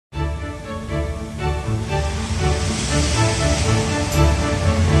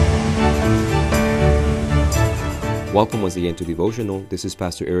Welcome once again to Devotional. This is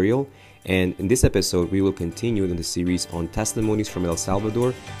Pastor Ariel, and in this episode, we will continue in the series on testimonies from El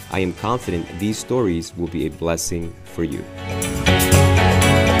Salvador. I am confident these stories will be a blessing for you.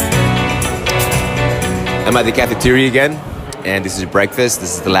 I'm at the cafeteria again, and this is breakfast.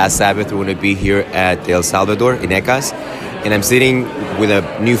 This is the last Sabbath. We're going to be here at El Salvador in Ecas, and I'm sitting with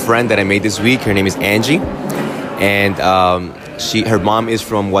a new friend that I made this week. Her name is Angie, and her mom is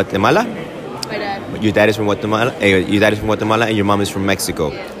from Guatemala. My dad. Your dad is from Guatemala. Your dad is from Guatemala, and your mom is from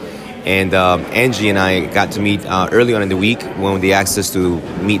Mexico. And Angie and I got to meet early on in the week when they asked us to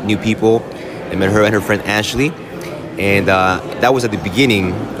meet new people. I met her and her friend Ashley, and that was at the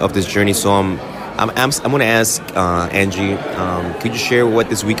beginning of this journey. So I'm going to ask Angie, could you share what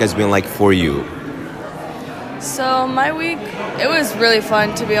this week has been like for you? So my week, it was really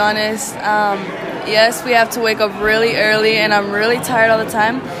fun, to be honest. Yes, we have to wake up really early, and I'm really tired all the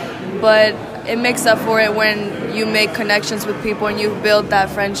time, but it makes up for it when you make connections with people and you build that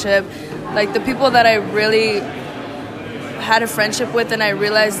friendship. Like the people that I really had a friendship with, and I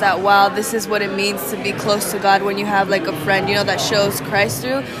realized that, wow, this is what it means to be close to God when you have like a friend, you know, that shows Christ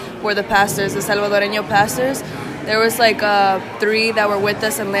through, were the pastors, the Salvadoreño pastors. There was like 3 that were with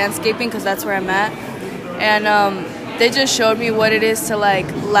us in landscaping, because that's where I'm at. And they just showed me what it is to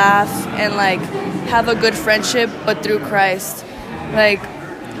like laugh and like have a good friendship, but through Christ. Like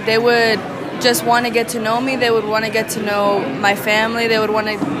they would just want to get to know me. They would want to get to know my family. They want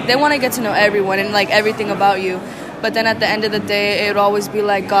to get to know everyone and like everything about you. But then at the end of the day, it would always be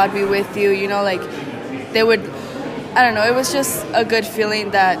like, God be with you, you know, like they would, I don't know, it was just a good feeling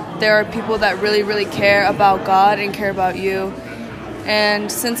that there are people that really, really care about God and care about you.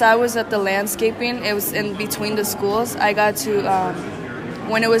 And since I was at the landscaping, it was in between the schools, I got to,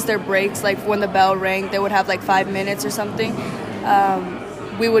 when it was their breaks, like when the bell rang, they would have like 5 minutes or something.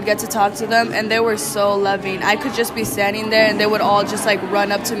 We would get to talk to them, and they were so loving. I could just be standing there, and they would all just like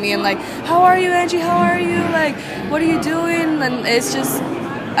run up to me and like, how are you, Angie? How are you? Like, what are you doing? And it's just,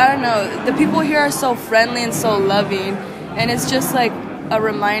 I don't know, the people here are so friendly and so loving, and it's just like a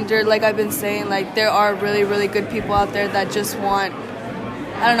reminder, like I've been saying, like there are really, really good people out there that just want,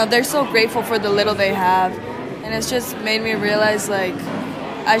 I don't know, they're so grateful for the little they have, and it's just made me realize like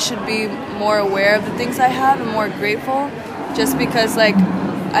I should be more aware of the things I have and more grateful, just because like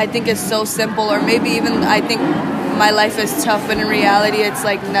I think it's so simple, or maybe even I think my life is tough, but in reality it's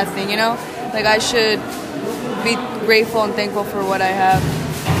like nothing, you know? Like I should be grateful and thankful for what I have.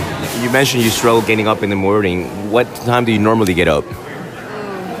 You mentioned you struggle getting up in the morning. What time do you normally get up?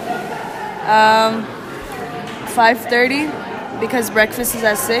 5:30, because breakfast is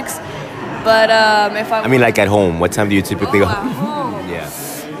at 6. But if I mean, like at home, what time do you typically go? At home. Yeah.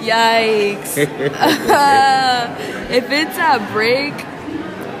 Yikes. If it's a break,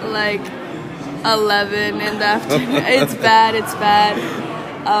 like 11 in the afternoon, it's bad.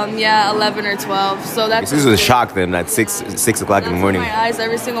 11 or 12. So that's. This is a shock then at 6 o'clock in the morning. My eyes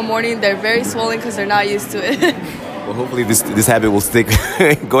every single morning, they're very swollen because they're not used to it. Well, hopefully this habit will stick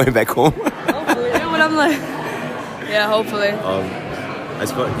going back home. Hopefully, but I'm like, yeah, hopefully.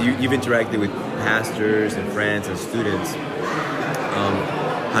 As far you've interacted with pastors and friends and students,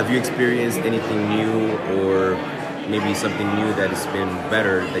 have you experienced anything new, or maybe something new that has been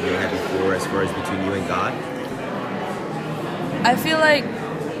better than you had before, as far as between you and God? I feel like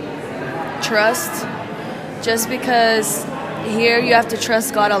trust, just because here you have to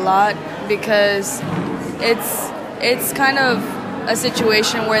trust God a lot, because it's kind of a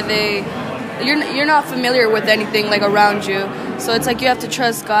situation where you're not familiar with anything like around you, so it's like you have to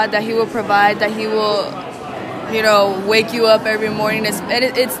trust God that He will provide, that He will, you know, wake you up every morning.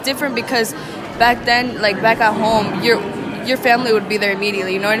 It's different because back then, like back at home, your family would be there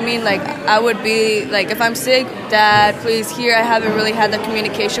immediately, you know what I mean? Like I would be like, if I'm sick, Dad, please. Here I haven't really had the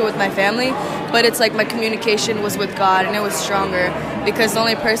communication with my family, but it's like my communication was with God, and it was stronger because the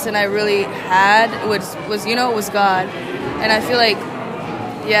only person I really had was God. And I feel like,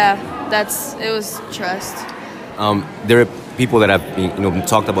 yeah, it was trust. There are people that have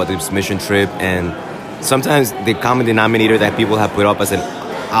talked about this mission trip, and sometimes the common denominator that people have put up as an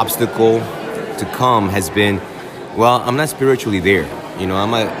obstacle to come has been, well, I'm not spiritually there. You know,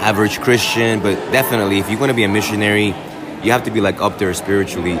 I'm an average Christian, but definitely if you're going to be a missionary, you have to be like up there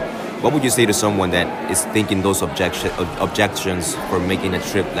spiritually. What would you say to someone that is thinking those objections for making a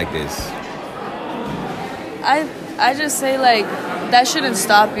trip like this? I just say like that shouldn't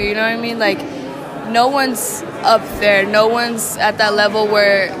stop you, you know what I mean? Like no one's up there, no one's at that level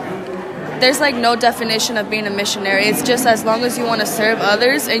where there's like no definition of being a missionary. It's just as long as you want to serve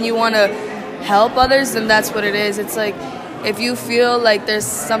others and you want to help others, then that's what it is. It's like if you feel like there's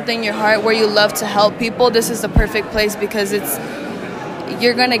something in your heart where you love to help people, this is the perfect place, because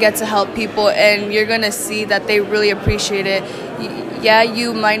you're gonna get to help people and you're gonna see that they really appreciate it. Yeah,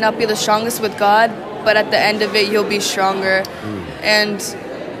 you might not be the strongest with God, but at the end of it, you'll be stronger. And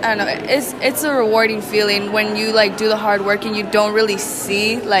I don't know, it's a rewarding feeling when you like do the hard work and you don't really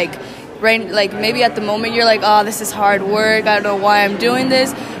see like maybe at the moment you're like, oh, this is hard work, I don't know why I'm doing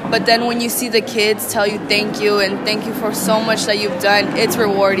this. But then when you see the kids tell you thank you and thank you for so much that you've done, it's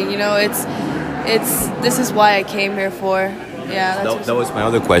rewarding. You know, it's this is why I came here for. Yeah. That was my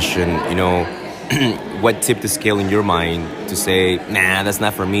other question. You know, what tipped the scale in your mind to say, nah, that's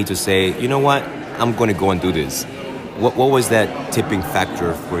not for me, to say, you know what, I'm going to go and do this? What was that tipping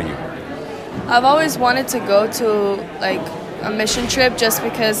factor for you? I've always wanted to go to like a mission trip just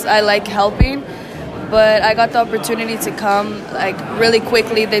because I like helping, but I got the opportunity to come like really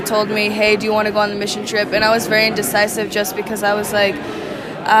quickly. They told me, hey, do you want to go on the mission trip? And I was very indecisive just because I was like,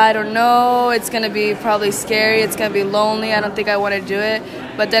 I don't know, it's going to be probably scary, it's going to be lonely, I don't think I want to do it.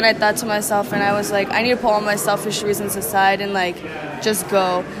 But then I thought to myself, and I was like, I need to put all my selfish reasons aside and like just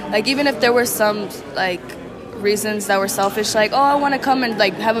go. Like even if there were some like reasons that were selfish, like, oh, I want to come and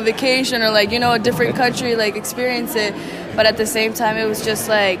like have a vacation or like, you know, a different country, like experience it. But at the same time, it was just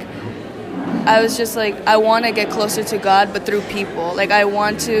like, I want to get closer to God, but through people. Like I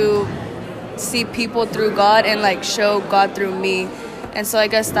want to see people through God and like show God through me. And so I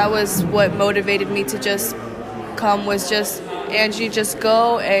guess that was what motivated me to just come, was just, Angie, just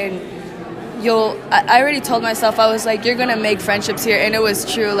go and I already told myself, I was like, you're going to make friendships here. And it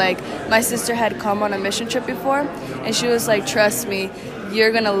was true. Like my sister had come on a mission trip before and she was like, trust me,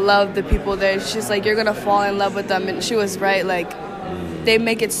 you're going to love the people there. She's like, you're going to fall in love with them. And she was right. Like they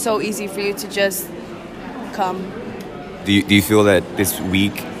make it so easy for you to just come. Do you feel that this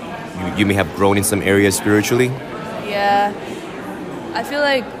week you may have grown in some areas spiritually? Yeah. I feel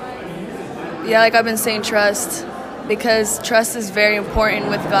like, like I've been saying, trust. Because trust is very important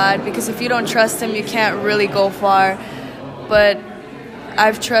with God, because if you don't trust him, you can't really go far. But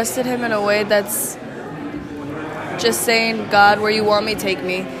I've trusted him in a way that's just saying, God, where you want me, take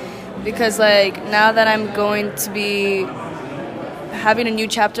me. Because like now that I'm going to be having a new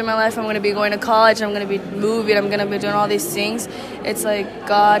chapter in my life, I'm going to be going to college, I'm going to be moving, I'm going to be doing all these things. It's like,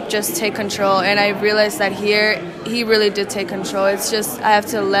 God, just take control. And I realized that here, he really did take control. It's just, I have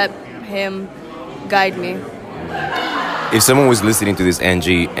to let him guide me. If someone was listening to this,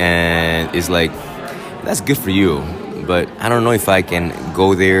 Angie, and is like, that's good for you, but I don't know if I can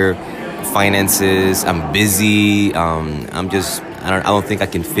go there, finances, I'm busy, I don't think I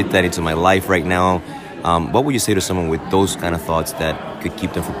can fit that into my life right now. What would you say to someone with those kind of thoughts that could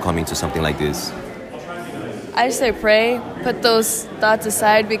keep them from coming to something like this? I just say pray, put those thoughts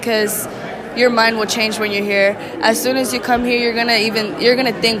aside, because your mind will change when you're here. As soon as you come here, you're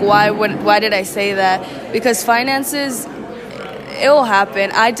gonna think, why did I say that? Because finances, it will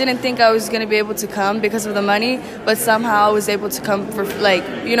happen. I didn't think I was gonna be able to come because of the money, but somehow I was able to come for like,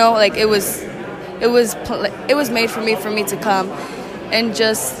 you know, like it was made for me to come. And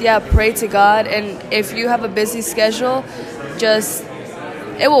just pray to God. And if you have a busy schedule,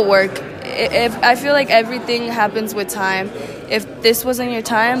 it will work. If I feel like everything happens with time. If this wasn't your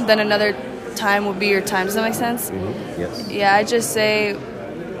time, then another time will be your time. Does that make sense? Mm-hmm. Yes. Yeah, I just say,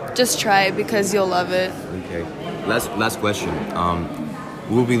 just try it because you'll love it. Okay. Last question.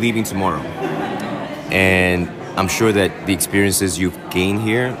 We'll be leaving tomorrow, and I'm sure that the experiences you've gained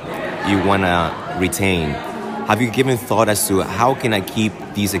here, you want to retain. Have you given thought as to how can I keep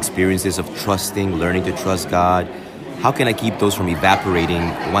these experiences of trusting, learning to trust God? How can I keep those from evaporating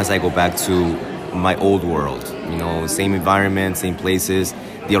once I go back to my old world? You know, same environment, same places,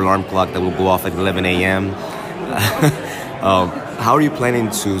 the alarm clock that will go off at 11 a.m. How are you planning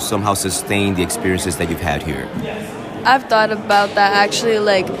to somehow sustain the experiences that you've had here? I've thought about that actually.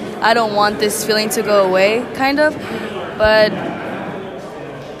 Like, I don't want this feeling to go away, kind of. But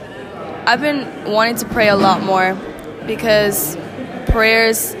I've been wanting to pray a lot more, because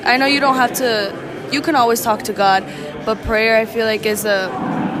prayers, I know you don't have to, you can always talk to God, but prayer I feel like is a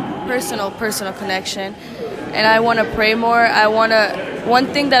personal connection. And I want to pray more. One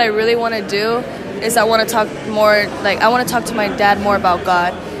thing that I really want to do is I want to talk more, like I want to talk to my dad more about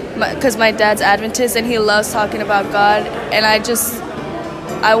God, because my dad's Adventist and he loves talking about God. And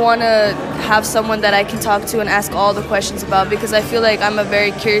I want to have someone that I can talk to and ask all the questions about, because I feel like I'm a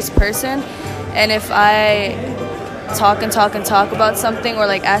very curious person. And if I talk about something or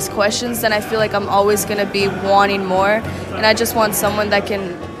like ask questions, then I feel like I'm always going to be wanting more. And I just want someone that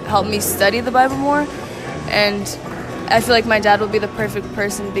can help me study the Bible more. And I feel like my dad will be the perfect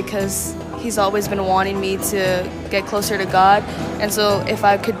person, because he's always been wanting me to get closer to God. And so if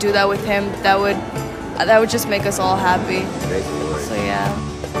I could do that with him, that would just make us all happy. So yeah.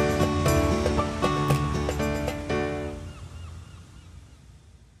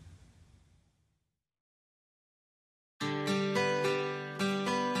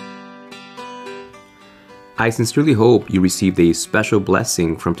 I sincerely hope you received a special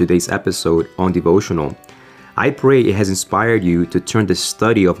blessing from today's episode on devotional. I pray it has inspired you to turn the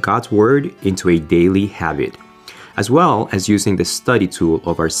study of God's Word into a daily habit, as well as using the study tool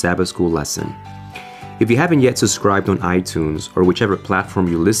of our Sabbath School lesson. If you haven't yet subscribed on iTunes or whichever platform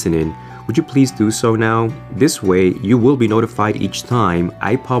you listen in, would you please do so now? This way, you will be notified each time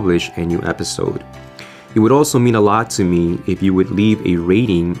I publish a new episode. It would also mean a lot to me if you would leave a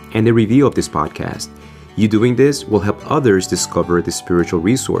rating and a review of this podcast. You doing this will help others discover the spiritual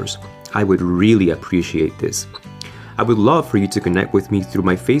resource. I would really appreciate this. I would love for you to connect with me through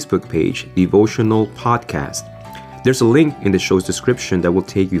my Facebook page, Devotional Podcast. There's a link in the show's description that will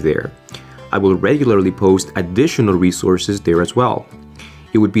take you there. I will regularly post additional resources there as well.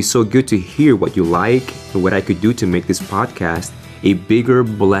 It would be so good to hear what you like and what I could do to make this podcast a bigger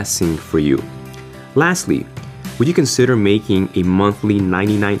blessing for you. Lastly, would you consider making a monthly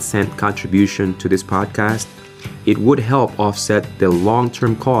 99-cent contribution to this podcast? It would help offset the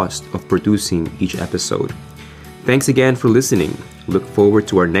long-term cost of producing each episode. Thanks again for listening. Look forward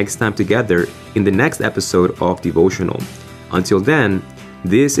to our next time together in the next episode of Devotional. Until then,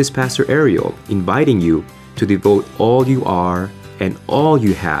 this is Pastor Ariel inviting you to devote all you are and all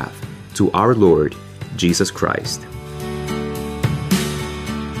you have to our Lord Jesus Christ.